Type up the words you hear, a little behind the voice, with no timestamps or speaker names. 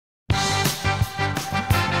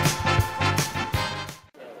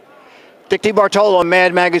Dick DeBartolo,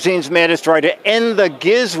 Mad Magazine's Maddest Writer, and the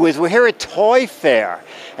Gizwiz. We're here at Toy Fair,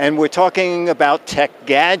 and we're talking about tech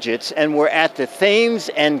gadgets, and we're at the Thames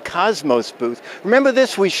and Cosmos booth. Remember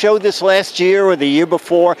this? We showed this last year or the year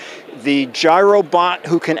before, the gyrobot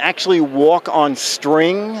who can actually walk on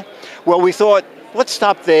string. Well, we thought, let's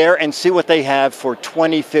stop there and see what they have for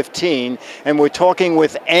 2015. And we're talking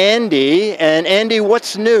with Andy. And Andy,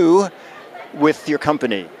 what's new with your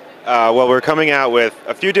company? Well, we're coming out with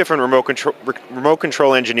a few different remote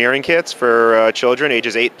control engineering kits for children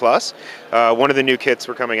ages 8+. One of the new kits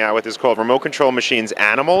we're coming out with is called Remote Control Machines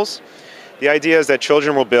Animals. The idea is that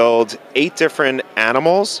children will build 8 different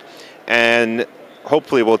animals, and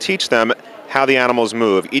hopefully we'll teach them how the animals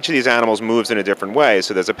move. Each of these animals moves in a different way.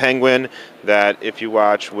 So there's a penguin that, if you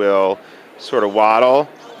watch, will sort of waddle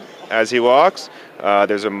as he walks.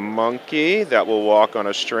 There's a monkey that will walk on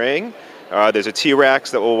a string. There's a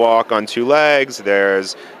T-Rex that will walk on 2 legs.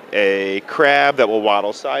 There's a crab that will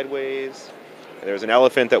waddle sideways. There's an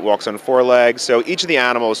elephant that walks on 4 legs. So each of the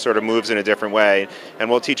animals sort of moves in a different way. And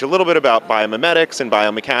we'll teach a little bit about biomimetics and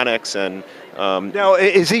biomechanics. And now,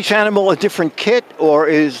 is each animal a different kit, or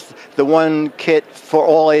is the one kit for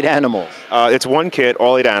all 8 animals? It's one kit,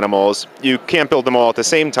 all 8 animals. You can't build them all at the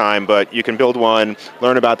same time, but you can build one,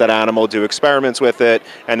 learn about that animal, do experiments with it,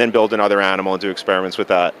 and then build another animal and do experiments with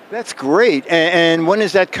that. That's great. And when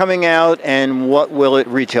is that coming out, and what will it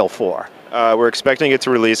retail for? We're expecting it to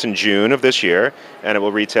release in June of this year, and it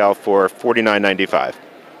will retail for $49.95.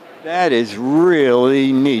 That is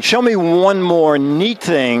really neat. Show me one more neat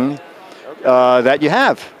thing that you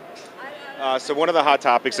have. So one of the hot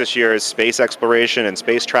topics this year is space exploration and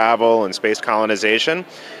space travel and space colonization.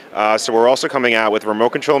 So we're also coming out with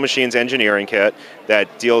Remote Control Machines Engineering Kit that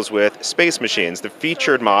deals with space machines. The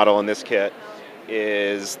featured model in this kit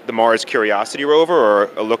is the Mars Curiosity rover, or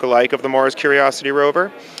a lookalike of the Mars Curiosity rover.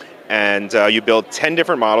 And you build 10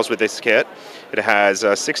 different models with this kit. It has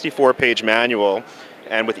a 64-page manual.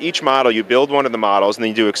 And with each model, you build one of the models, and then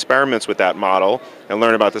you do experiments with that model and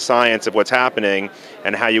learn about the science of what's happening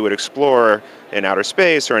and how you would explore in outer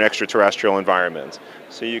space or an extraterrestrial environment.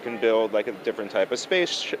 So you can build like a different type of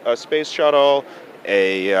space shuttle,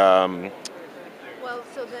 Well,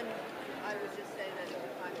 so then I was just saying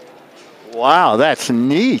that. Wow, that's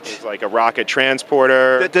neat. It's like a rocket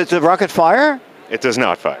transporter. Does the rocket fire? It does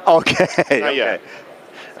not fire. Okay. Not yet.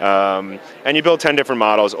 And you build 10 different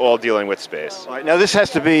models, all dealing with space. All right, now this has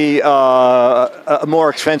to be more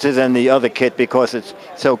expensive than the other kit because it's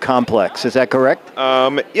so complex. Is that correct?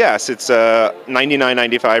 Yes, it's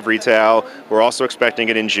 $99.95 retail. We're also expecting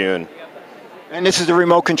it in June. And this is the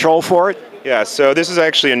remote control for it? Yeah, so this is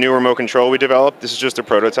actually a new remote control we developed. This is just a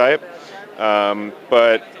prototype,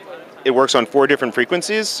 but it works on 4 different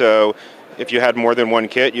frequencies. So if you had more than one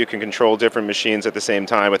kit, you can control different machines at the same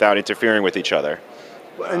time without interfering with each other.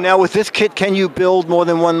 Now with this kit, can you build more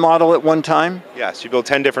than one model at one time? Yes, you build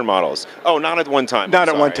 10 different models. Oh, not at one time. Not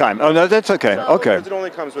at one time. Oh, no, that's okay. Okay. Because it only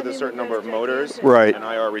comes with a certain number of motors Right. and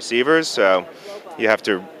IR receivers, so you have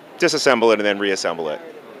to disassemble it and then reassemble it.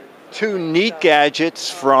 2 neat gadgets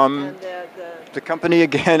from the company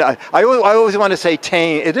again. I always want to say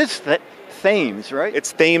Thames. It is Thames, right?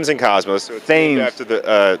 It's Thames and Cosmos, so it's Thames. named after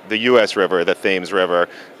the U.S. river, the Thames River,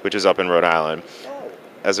 which is up in Rhode Island,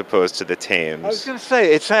 as opposed to the Thames. I was going to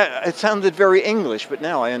say, it sounded very English, but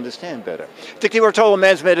now I understand better. Dick DeBartolo,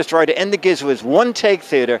 Maddest Writer, and the Gizwiz, One Take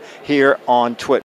Theater here on Twitter.